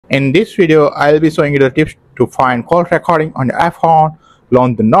In this video, I'll be showing you the tips to find call recording on your iPhone.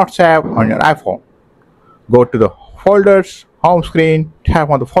 Launch the Notes app on your iPhone. Go to the folders, home screen, tap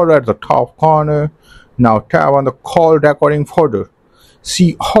on the folder at the top corner. Now tap on the call recording folder.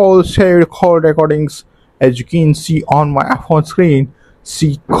 See all saved call recordings. As you can see on my iPhone screen,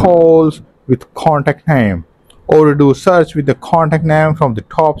 see calls with contact name. Or do search with the contact name from the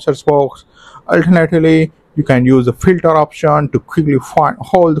top search box. Alternatively, you can use the filter option to quickly find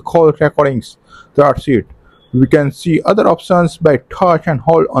all the call recordings. That's it. We can see other options by touch and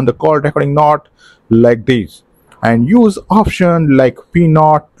hold on the call recording note like this. And use options like pin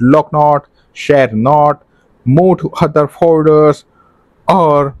note, lock note, share note, move to other folders,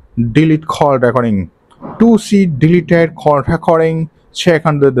 or delete call recording. To see deleted call recording, check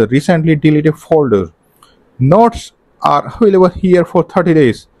under the recently deleted folder. Notes are available here for 30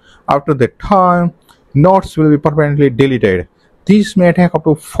 days. After that time, notes will be permanently deleted. This may take up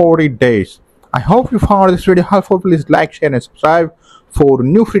to 40 days. I hope you found this video helpful. Please like, share and subscribe for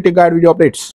new free tech guide video updates.